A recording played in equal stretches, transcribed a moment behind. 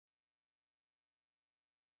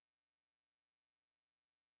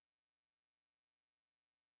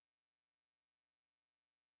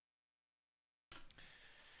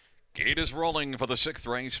Gate is rolling for the sixth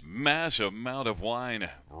race. Massive amount of wine.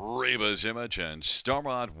 Reba's Image and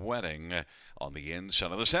Starmont Wedding on the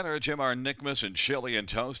inside of the center. Jim R. Nickmas and Chili and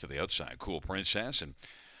Toast to the outside. Cool Princess and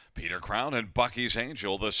Peter Crown and Bucky's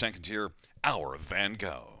Angel. The second tier, Hour of Van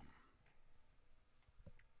Gogh.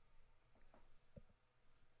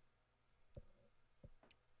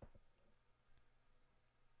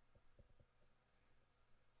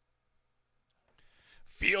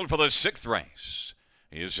 Field for the sixth race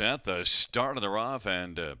is at the start of the rough,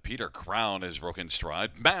 and Peter Crown has broken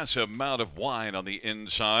stride. Massive amount of wine on the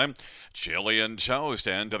inside. Chili and Toast,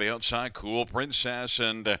 and to the outside, Cool Princess,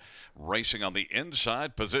 and racing on the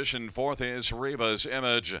inside. Position fourth is Reba's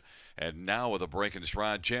Image. And now with a break in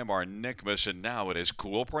stride, Jim R. Nickmas, and now it is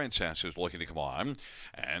Cool Princess who's looking to come on.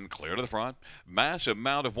 And clear to the front. Massive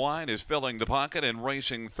amount of wine is filling the pocket, and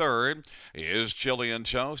racing third is Chili and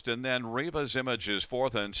Toast, and then Reba's Image is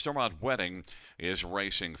fourth, and Stormont Wedding is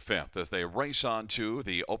racing fifth as they race on to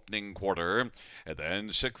the opening quarter. And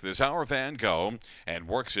then sixth is Our Van Gogh and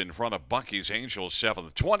works in front of Bucky's Angel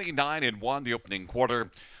seventh. 29-1 the opening quarter.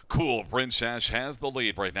 Cool Princess has the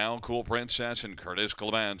lead right now. Cool Princess and Curtis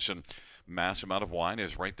Clements, and mass amount of wine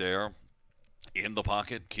is right there in the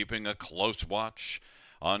pocket, keeping a close watch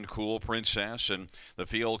on Cool Princess, and the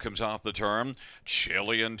field comes off the turn.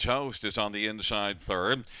 Chili and Toast is on the inside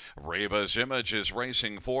third. Reba's Image is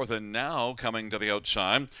racing fourth, and now coming to the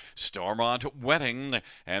outside, Stormont Wedding,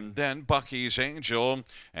 and then Bucky's Angel.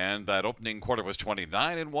 And that opening quarter was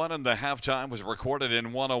 29-1, and the halftime was recorded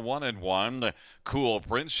in 101-1. Cool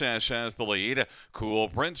Princess has the lead. Cool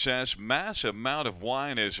Princess, massive amount of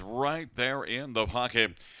wine is right there in the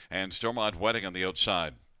pocket, and Stormont Wedding on the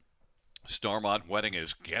outside. Starmont Wedding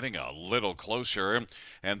is getting a little closer,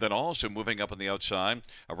 and then also moving up on the outside,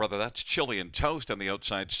 or rather that's Chili and Toast on the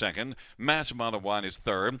outside second. Mass amount of wine is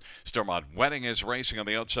third. Starmont Wedding is racing on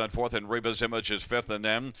the outside fourth, and Reba's Image is fifth, and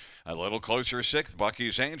then a little closer sixth,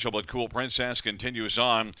 Bucky's Angel, but Cool Princess continues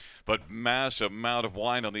on, but massive amount of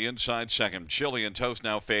wine on the inside second. Chili and Toast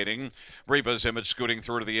now fading. Reba's Image scooting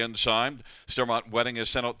through to the inside. Starmont Wedding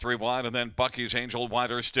is sent out three wide, and then Bucky's Angel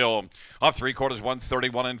wider still. Off three quarters,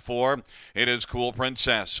 131-4. It is Cool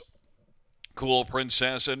Princess. Cool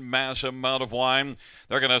Princess and massive amount of wine.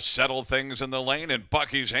 They're going to settle things in the lane, and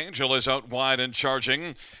Bucky's Angel is out wide and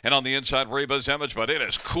charging. And on the inside, Reba's Image, but it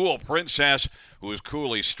is Cool Princess who is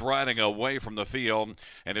coolly striding away from the field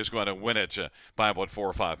and is going to win it by about 4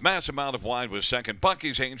 or 5. Massive amount of wine was second.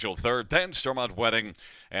 Bucky's Angel third. Then Stormont Wedding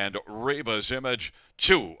and Reba's Image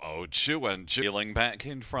 202-2. Feeling back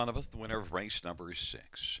in front of us, the winner of race number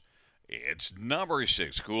 6. It's number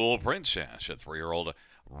 6, Cool Princess, a 3-year-old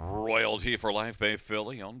royalty for life bay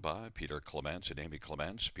filly owned by Peter Clements and Amy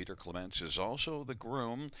Clements. Peter Clements is also the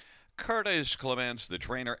groom. Curtis Clements, the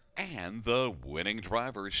trainer, and the winning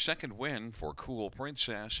driver. Second win for Cool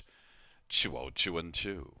Princess,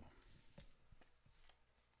 202-2.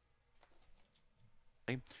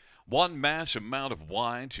 One massive amount of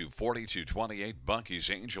wine to 42.28. Bucky's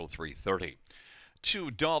Angel 330.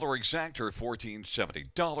 $2 exactor,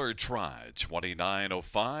 $14.70. Try,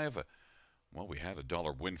 $29.05. Well, we had a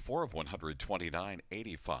dollar win for of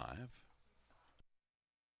 $129.85.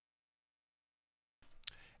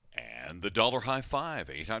 And the dollar high five,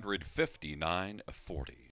 $859.40.